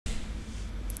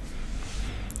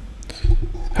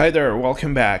Hi there,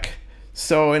 welcome back.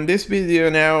 So in this video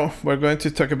now we're going to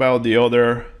talk about the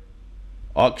other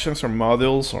options or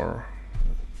modules or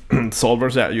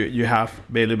solvers that you have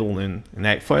available in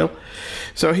Airfoil.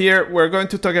 So here we're going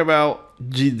to talk about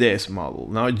GDES model,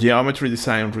 now geometry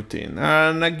design routine.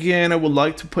 And again, I would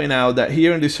like to point out that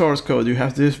here in the source code you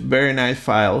have this very nice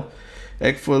file,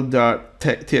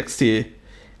 xfoil.txt.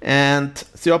 And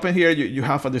see, open here, you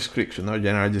have a description, or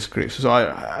general description. So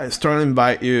I strongly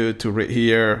invite you to read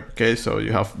here. Okay, so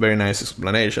you have very nice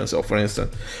explanations. So for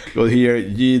instance, go here,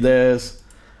 GDES,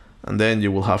 and then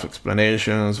you will have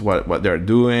explanations, what they're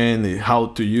doing, how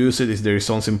to use it, if there is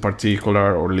something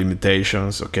particular or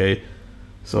limitations. Okay,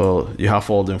 so you have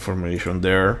all the information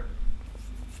there.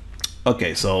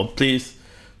 Okay, so please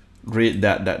read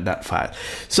that file.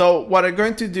 So what I'm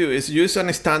going to do is use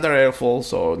a standard airfoil.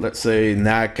 So let's say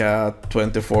NACA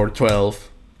 2412,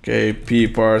 okay,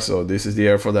 PPAR. So this is the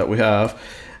airfoil that we have,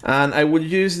 and I would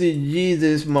use the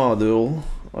GDES module,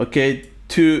 okay,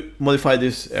 to modify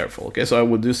this airfoil. Okay, so I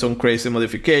would do some crazy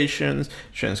modifications,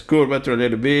 change curvature a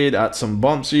little bit, add some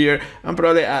bumps here, and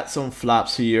probably add some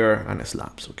flaps here and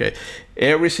slabs. Okay,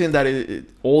 everything that is,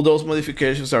 all those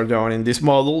modifications are done in this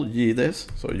module GDES.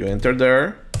 So you enter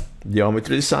there,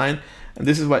 geometry design, and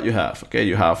this is what you have. Okay,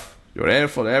 you have your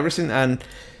airfoil, everything, and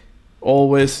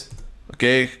always,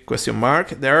 okay, question mark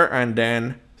there, and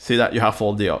then see that you have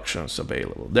all the options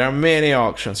available. There are many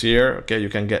options here. Okay, you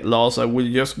can get lost. I will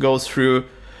just go through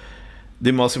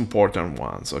the most important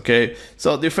ones. Okay,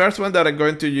 so the first one that I'm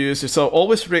going to use is, so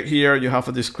always read here, you have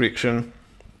a description.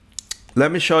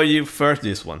 Let me show you first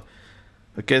this one.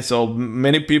 Okay, so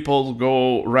many people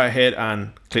go right ahead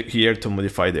and click here to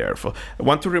modify the airfoil. I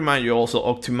want to remind you also,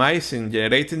 optimizing,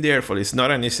 generating the airfoil is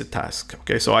not an easy task.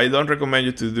 Okay, so I don't recommend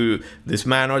you to do this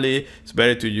manually. It's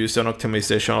better to use some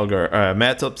optimization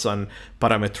methods and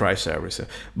parameterize everything.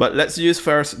 But let's use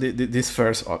first this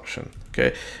first option.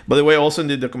 Okay, by the way, also in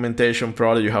the documentation,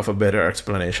 probably you have a better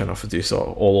explanation of this,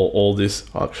 all these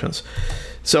options.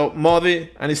 So modi,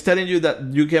 and it's telling you that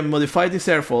you can modify this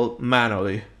airfoil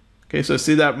manually. Okay, so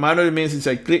see that manually means if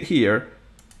I click here,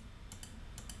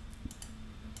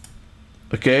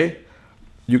 okay,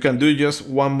 you can do just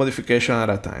one modification at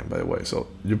a time, by the way. So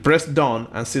you press done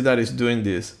and see that it's doing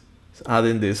this, it's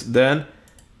adding this. Then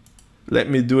let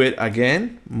me do it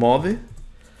again, modi.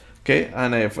 Okay,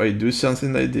 and if I do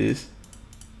something like this,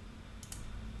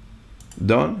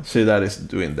 done, see that it's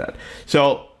doing that.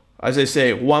 So as I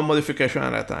say, one modification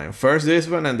at a time. First this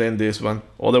one and then this one.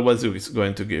 Otherwise, it's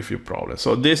going to give you problems.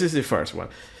 So this is the first one.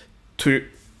 To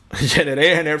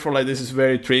generate an airfoil like this is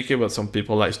very tricky, but some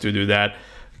people like to do that.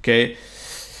 Okay.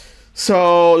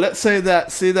 So let's say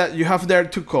that, see that you have there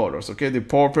two colors. Okay, the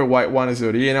purple white one is the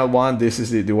original one. This is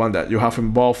the one that you have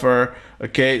in buffer.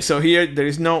 Okay, so here there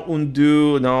is no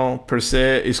undo, no per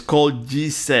se. It's called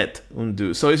gset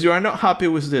undo. So if you are not happy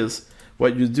with this,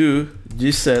 what you do,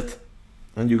 gset,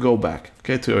 and you go back,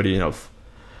 okay, to original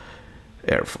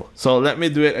airfoil. So let me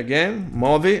do it again,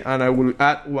 modi, and I will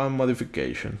add one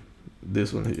modification,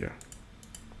 this one here.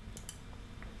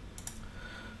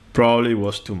 Probably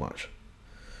was too much.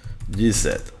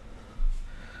 Gset,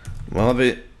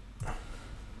 modi,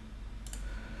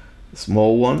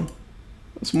 small one,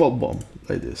 a small bump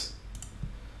like this.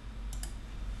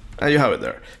 And you have it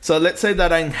there. So let's say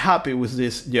that I'm happy with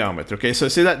this geometry. Okay, so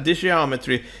see that this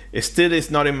geometry still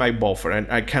is not in my buffer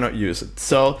and I cannot use it.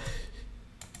 So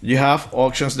you have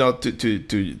options now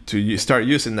to start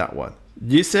using that one.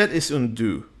 Gset is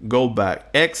undo, go back.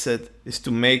 Exit is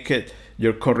to make it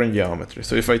your current geometry.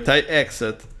 So if I type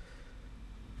exit,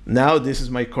 now this is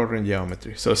my current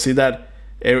geometry. So see that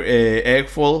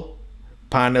airfoil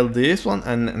panel, this one,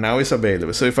 and now it's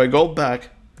available. So if I go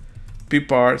back,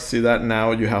 PPAR, see that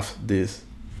now you have this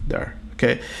there.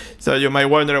 Okay, so you might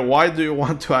wonder, why do you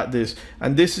want to add this?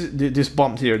 And this is this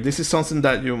bump here. This is something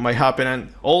that you might happen,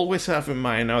 and always have in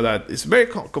mind now that it's very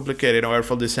complicated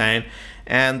airfoil design,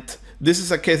 and this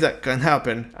is a case that can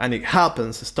happen, and it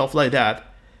happens, stuff like that.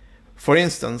 For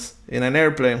instance, in an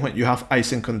airplane when you have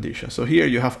icing conditions. So here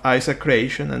you have ice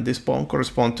accretion, and this bump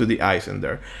corresponds to the icing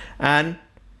there. And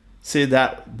see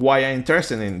that why I'm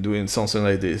interested in doing something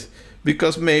like this.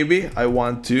 Because maybe I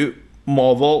want to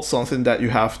model something that you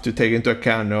have to take into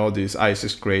account now, this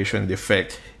ice creation, the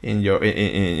effect in your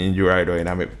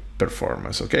aerodynamic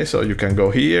performance. Okay, so you can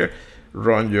go here,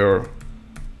 run your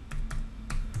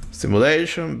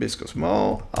simulation, viscous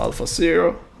mode, alpha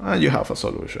 0, and you have a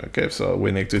solution. Okay, so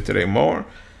we need to iterate more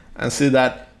and see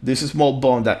that this small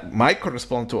bond that might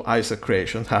correspond to ice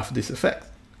creation have this effect.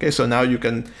 Okay, so now you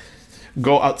can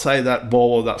go outside that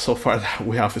bubble that so far that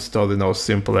we have studied those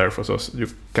simple airfoils, so you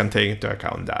can take into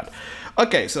account that.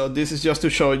 Okay, so this is just to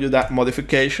show you that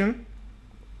modification.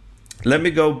 Let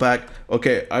me go back.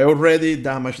 Okay, I already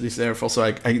damaged this airfoil, so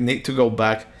I need to go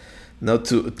back now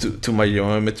to my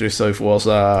geometry. So it was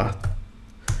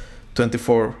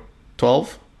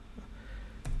 2412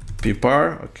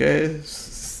 PPAR, okay,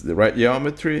 the right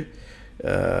geometry,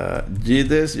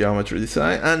 GDES, geometry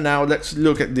design, and now let's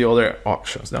look at the other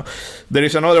options. Now, there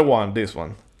is another one, this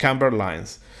one, camber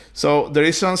lines. So there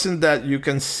is something that you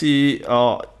can see,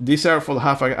 this airfoil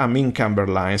have a mean camber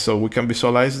line, so we can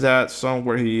visualize that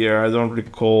somewhere here. I don't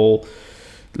recall.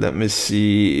 Let me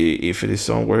see if it is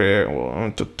somewhere here.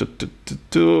 Well,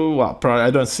 probably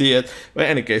I don't see it. But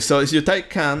in any case, so as you type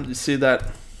cam, you see that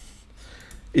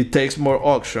it takes more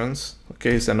options.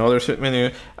 Okay, it's another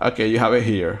submenu. Okay, you have it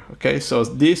here. Okay, so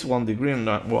this one, the green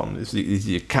one, is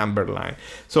the camber line.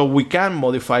 So we can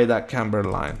modify that camber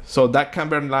line. So that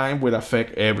camber line will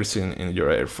affect everything in your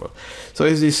airfoil. So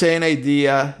it's the same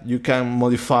idea. You can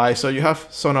modify. So you have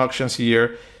some options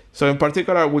here. So in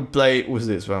particular, I would play with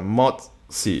this one, mod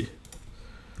C.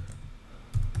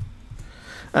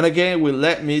 And again, it will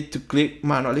let me to click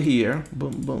manually here.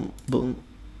 Boom, boom, boom,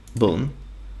 boom.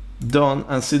 Done,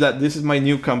 and see that this is my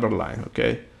new camber line.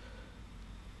 Okay,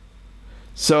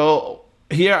 so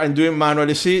here I'm doing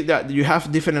manually. See that you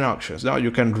have different options. Now you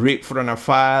can read from a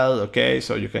file. Okay,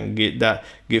 so you can give that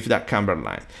camber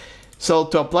line. So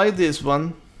to apply this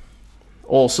one,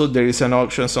 also there is an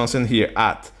option, something here,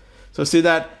 add. So see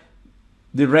that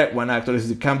the red one actually is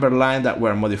the camber line that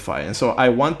we're modifying. So I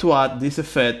want to add this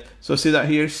effect. So see that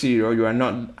here 0, you are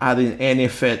not adding any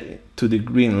effect to the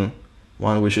green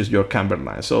one, which is your camber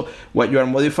line. So what you are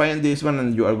modifying this one,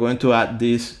 and you are going to add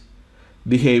this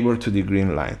behavior to the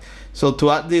green line. So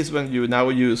to add this one, you now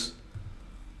use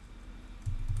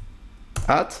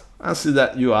add, and see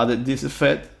that you added this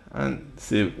effect, and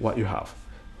see what you have.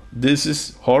 This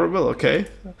is horrible. Okay,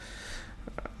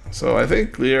 so I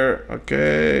think clear.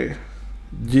 Okay,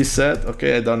 G set.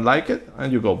 Okay, I don't like it,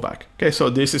 and you go back. Okay, so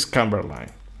this is camber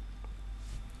line.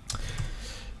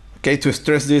 Okay, to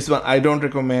stress this one, I don't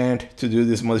recommend to do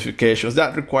these modifications.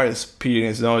 That requires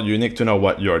experience. No, you need to know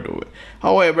what you're doing.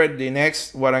 However, the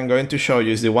next, what I'm going to show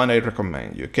you is the one I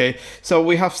recommend you. Okay, so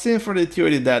we have seen for the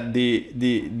theory that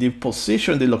the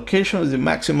position, the location of the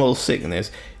maximal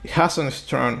thickness, it has a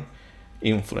strong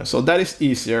influence. So that is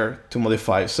easier to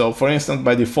modify. So for instance,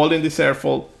 by default in this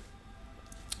airfoil,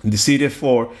 the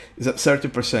CD4 is at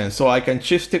 30%. So I can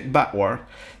shift it backward.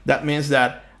 That means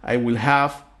that I will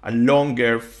have a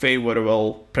longer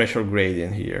favorable pressure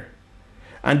gradient here.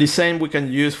 And the same we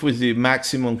can use with the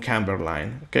maximum camber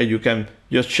line. Okay, you can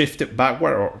just shift it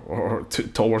backward or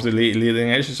towards the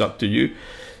leading edge, it's up to you.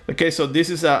 Okay, so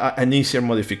this is an easier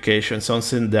modification,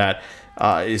 something that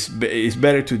is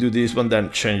better to do this one than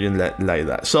changing like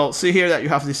that. So see here that you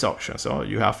have this option. So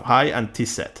you have high and T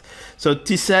set. So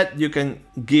T set, you can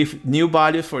give new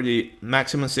values for the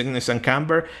maximum thickness and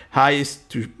camber. High is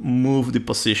to move the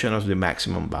position of the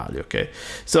maximum value. Okay,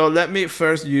 so let me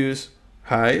first use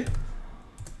high.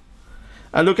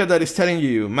 And look at that, it's telling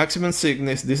you maximum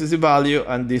thickness, this is the value,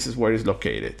 and this is where it's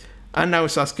located. And now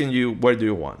it's asking you, where do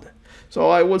you want it? So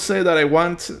I will say that I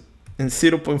want in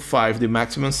 0.5 the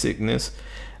maximum thickness,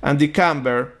 and the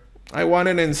camber, I want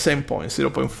it in the same point,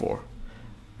 0.4.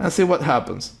 And see what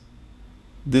happens.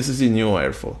 This is the new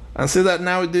airfoil. And see that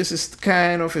now this is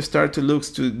kind of start to look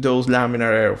to those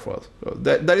laminar airfoils. So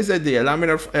that is the idea.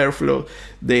 Laminar airflow,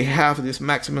 they have this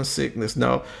maximum thickness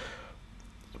now.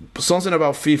 Something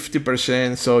about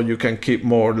 50%, so you can keep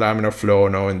more laminar flow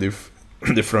now in the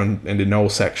front, in the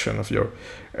nose section of your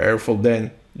airfoil. Then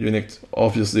you need to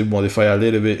obviously modify a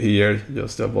little bit here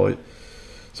just to avoid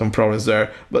some problems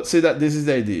there. But see that this is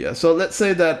the idea. So let's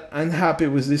say that I'm happy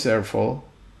with this airfoil.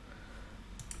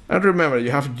 And remember,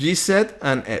 you have G set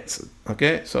and X.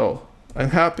 Okay, so I'm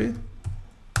happy.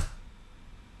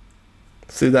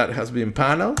 See that it has been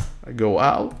paneled. I go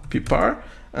out, PPAR,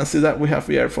 and see that we have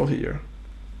the airfoil here.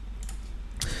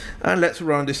 And let's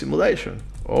run the simulation.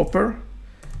 Open,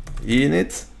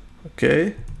 init,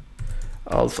 okay,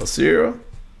 alpha 0.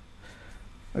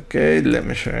 Okay, let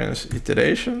me change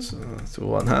iterations to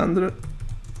 100.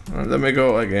 And let me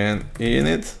go again,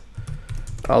 init,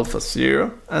 alpha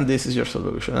 0, and this is your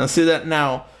solution. And see that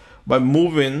now, by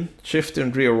moving,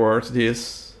 shifting rearward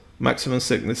this maximum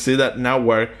thickness, see that now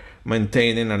we're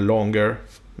maintaining a longer,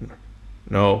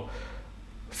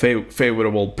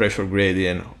 favorable pressure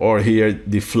gradient, or here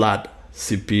the flat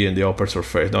CP in the upper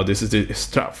surface. Now this is the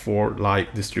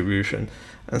Stratford-like distribution,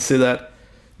 and see that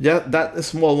yeah, that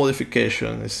small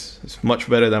modification is much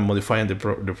better than modifying the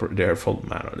airfoil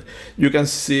manually. You can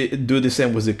do the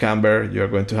same with the camber. You are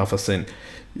going to have a same.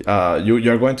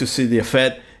 You are going to see the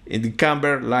effect in the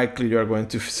camber. Likely you are going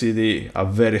to see a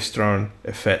very strong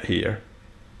effect here.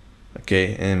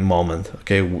 Okay, in moment.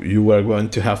 Okay, you are going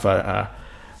to have a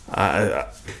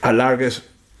largest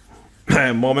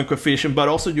moment coefficient, but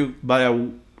also by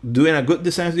doing a good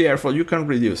design of the airfoil, you can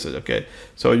reduce it. Okay,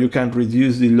 so you can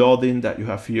reduce the loading that you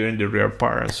have here in the rear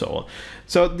part and so on.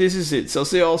 So this is it. So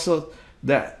see also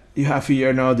that you have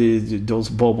here now those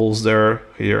bubbles there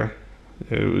here.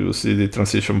 You will see the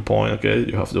transition point. Okay,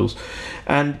 you have those,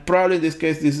 and probably in this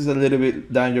case this is a little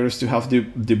bit dangerous to have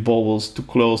the bubbles too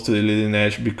close to the leading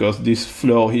edge, because this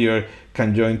flow here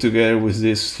can join together with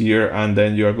this here, and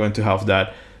then you are going to have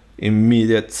that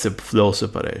immediate flow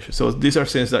separation. So these are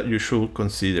things that you should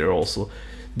consider also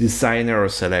designing or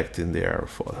selecting the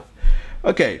airfoil.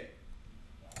 Okay,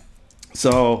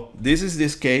 so this is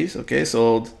this case. Okay,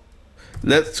 so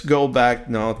let's go back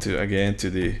now to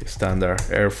the standard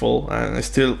airfoil, and I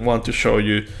still want to show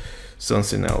you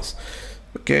something else.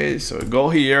 Okay, so go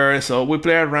here. So we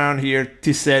play around here.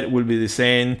 T-set will be the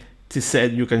same.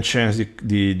 T-set, you can change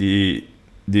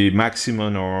the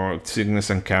maximum or thickness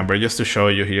and camber, just to show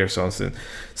you here something.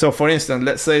 So for instance,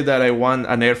 let's say that I want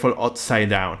an airfoil upside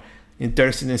down.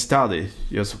 Interesting study,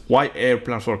 just why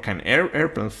airplanes, or can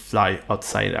airplanes fly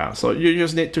upside down? So you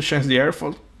just need to change the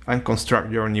airfoil and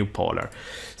construct your new polar.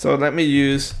 So let me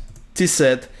use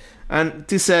T-set, and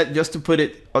T-set, just to put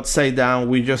it upside down,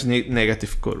 we just need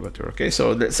negative curvature. Okay,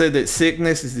 so let's say the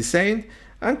thickness is the same,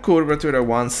 and curvature I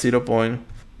want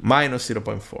minus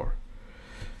 0.4.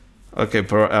 Okay,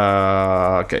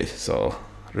 okay, so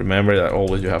remember that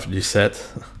always you have G-set,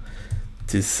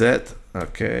 T-set,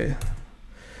 okay.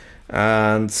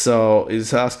 And so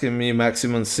it's asking me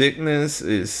maximum thickness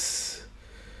is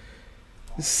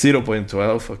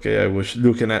 0.12, okay, I was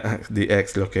looking at the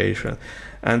X location.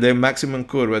 And then maximum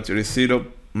curvature is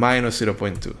minus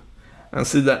 0.2. And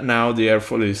see that now the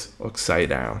airfoil is upside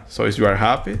down. So if you are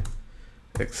happy,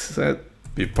 exit,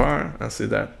 be par, and see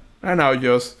that. And now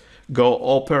just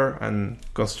go upper and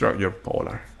construct your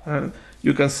polar. And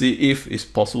you can see if it's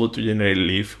possible to generate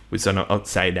lift with an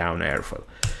upside down airfoil.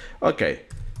 Okay,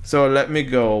 so let me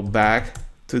go back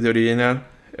to the original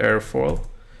airfoil.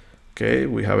 Okay,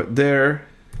 we have it there,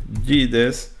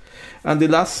 this. And the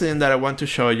last thing that I want to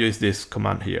show you is this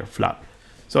command here, flap.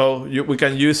 So we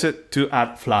can use it to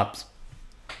add flaps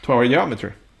to our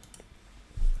geometry.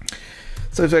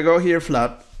 So if I go here,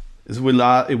 flap, it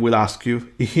will ask you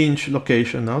a hinge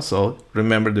location also.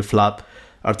 Remember the flap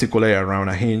articulate around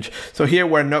a hinge. So here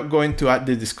we're not going to add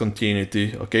the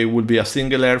discontinuity. Okay, it will be a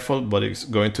single airfoil, but it's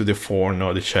going to deform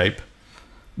the shape.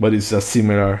 But it's a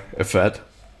similar effect.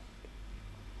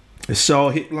 So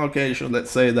hit location,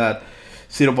 let's say that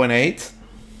 0.8.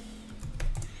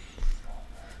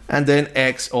 And then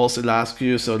X also asks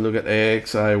you, so look at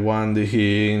X, I want the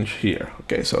hinge here.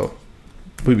 Okay, so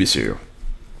will be 0.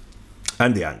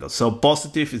 And the angle. So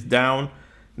positive is down,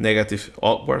 negative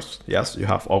upwards. Yes, you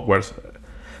have upwards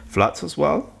flats as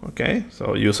well. Okay,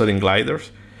 so use it in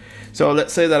gliders. So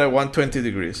let's say that I want 20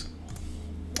 degrees.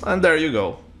 And there you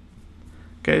go.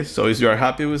 Okay, so if you are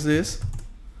happy with this,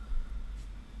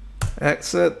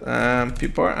 exit and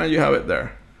P-part, and you have it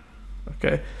there.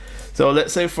 Okay, so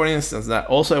let's say for instance that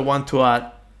also I want to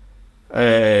add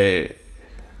a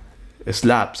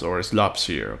slabs or slabs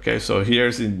here. Okay, so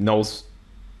here's the nose,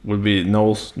 will be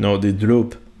nose, no, the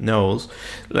droop nose.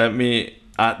 Let me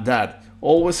add that.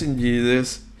 Always in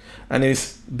this, and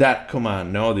it's that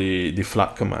command, no, the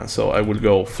flat command. So I will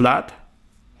go flat.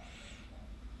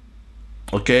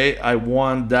 Okay, I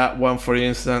want that one, for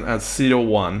instance, at 0,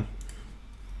 1.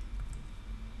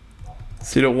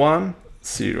 0, 1,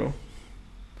 0.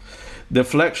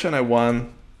 Deflection, I want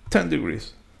 10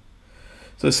 degrees.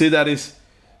 So see that is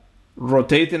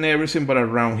rotating everything but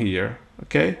around here.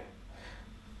 Okay,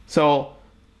 so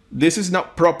this is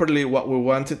not properly what we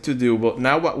wanted to do, but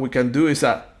now what we can do is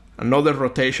another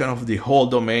rotation of the whole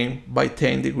domain by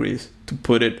 10 degrees to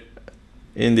put it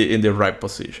in the right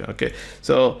position. Okay,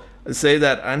 so let's say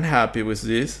that I'm happy with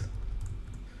this.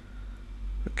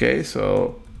 Okay,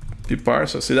 so P-part,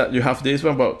 so see that you have this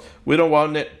one, but we don't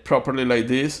want it properly like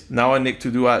this. Now I need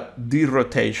to do a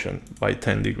derotation by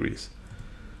 10 degrees.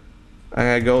 And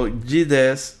I go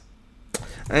G-des,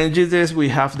 and G-des we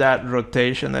have that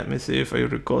rotation. Let me see if I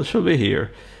recall, it should be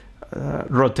here.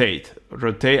 Rotate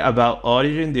about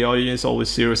origin. The origin is always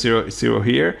 0, 0, 0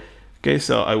 here. Okay,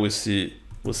 so I will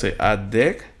say add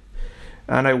deck,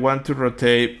 and I want to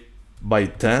rotate by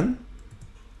 10.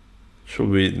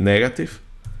 Should be negative.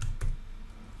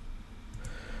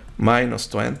 minus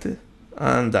 20,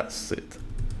 and that's it.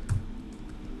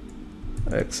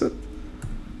 Exit.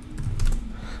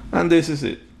 And this is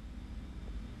it.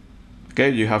 Okay,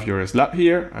 you have your slat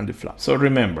here and the flap. So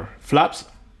remember, flaps,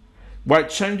 we're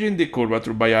changing the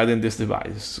curvature by adding this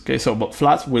device. Okay, so but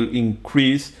flaps will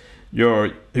increase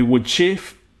it will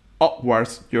shift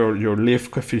upwards your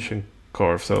lift coefficient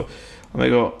curve. So let me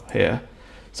go here.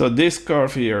 So this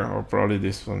curve here, or probably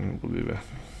this one will be better.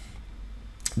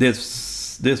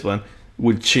 This one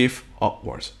will shift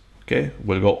upwards. Okay,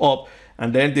 will go up,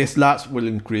 and then the slats will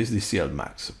increase the CL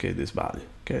max. Okay, this value.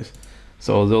 Okay,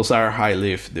 so those are high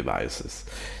lift devices.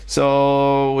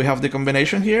 So we have the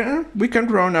combination here, and we can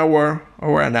run our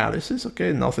analysis.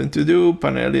 Okay, nothing to do.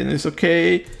 Paneling is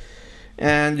okay,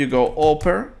 and you go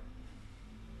upper.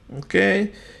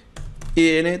 Okay,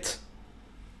 init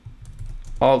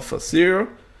alpha 0.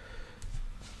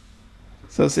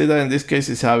 So see that in this case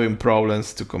it's having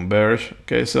problems to converge.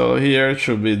 Okay, so here it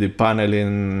should be the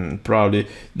paneling, probably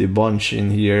the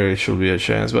bunching here, it should be a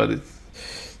chance, but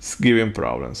it's giving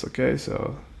problems. Okay,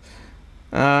 so,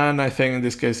 and I think in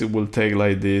this case it will take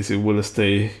like this, it will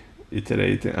stay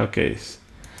iterating. Okay,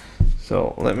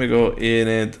 so let me go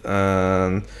init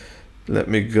and let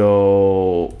me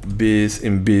go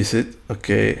visit.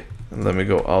 Okay, and let me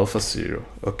go alpha 0.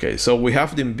 Okay, so we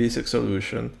have the basic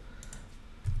solution.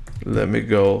 Let me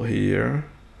go here,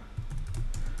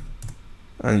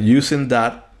 and using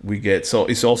that we get, so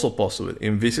it's also possible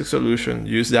in basic solution,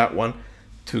 use that one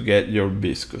to get your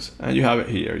viscous, and you have it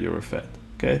here, your effect.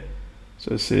 Okay,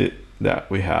 so see that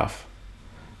we have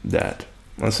that,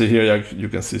 and see here you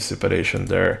can see separation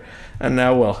there. And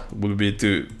now, well, will be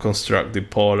to construct the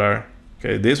polar.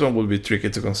 Okay, this one will be tricky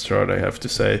to construct, I have to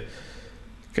say.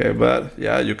 Okay, but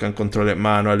yeah, you can control it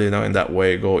manually, you know, in that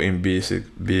way. Go in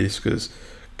viscous.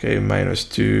 Okay,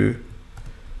 -2,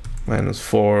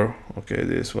 -4. Okay,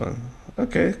 this one.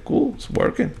 Okay, cool, it's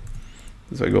working.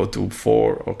 So I go to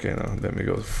 4. Okay, now let me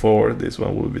go to 4. This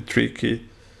one will be tricky.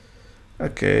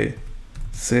 Okay,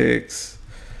 6,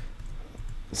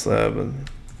 7,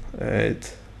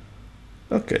 8.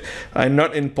 Okay, I'm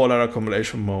not in polar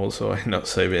accumulation mode, so I'm not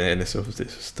saving any of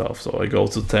this stuff. So I go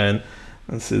to 10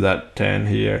 and see that 10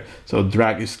 here. So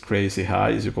drag is crazy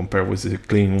high as you compare with the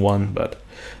clean one, but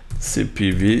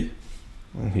CPV,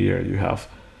 and here you have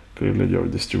clearly your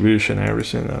distribution,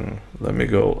 everything. And let me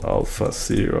go alpha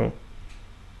 0.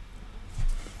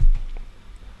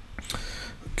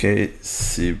 Okay,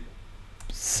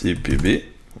 CPV,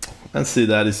 and see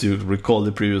that as you recall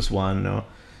the previous one, no?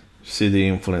 See the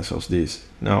influence of this,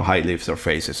 no, high lift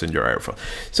surfaces in your airfoil.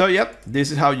 So yep,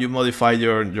 this is how you modify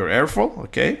your airfoil.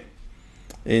 Okay,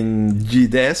 in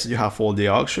GDES you have all the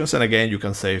options, and again you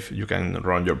can save, you can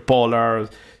run your polar,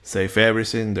 save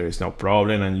everything, there is no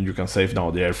problem, and you can save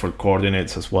now the airfoil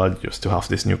coordinates as well, just to have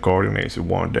these new coordinates you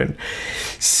want then.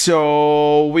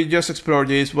 So we just explored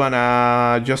this one,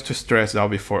 just to stress now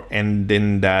before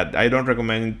ending that I don't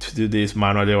recommend to do this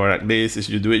manually or like this. If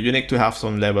you do it, you need to have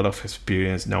some level of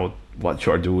experience, know what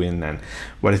you are doing and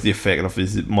what is the effect of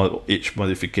each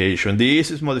modification. The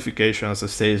easiest modification, as I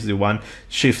say, is the one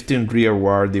shifting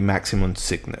rearward the maximum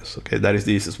thickness. Okay, that is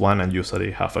the easiest one, and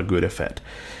usually have a good effect.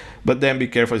 But then be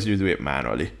careful as you do it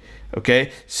manually. Okay,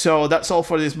 so that's all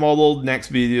for this model.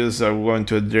 Next videos are going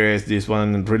to address this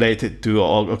one related to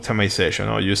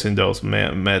optimization or using those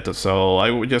methods. So I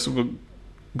will just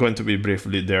going to be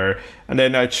briefly there, and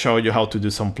then I'll show you how to do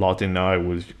some plotting. Now I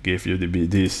will give you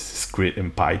this script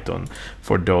in Python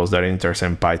for those that are interested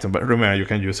in Python. But remember, you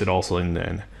can use it also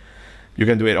you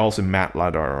can do it also in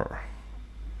MATLAB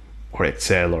or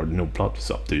Excel or Notepad. It's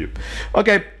up to you.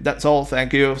 Okay, that's all.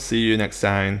 Thank you. See you next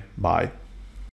time. Bye.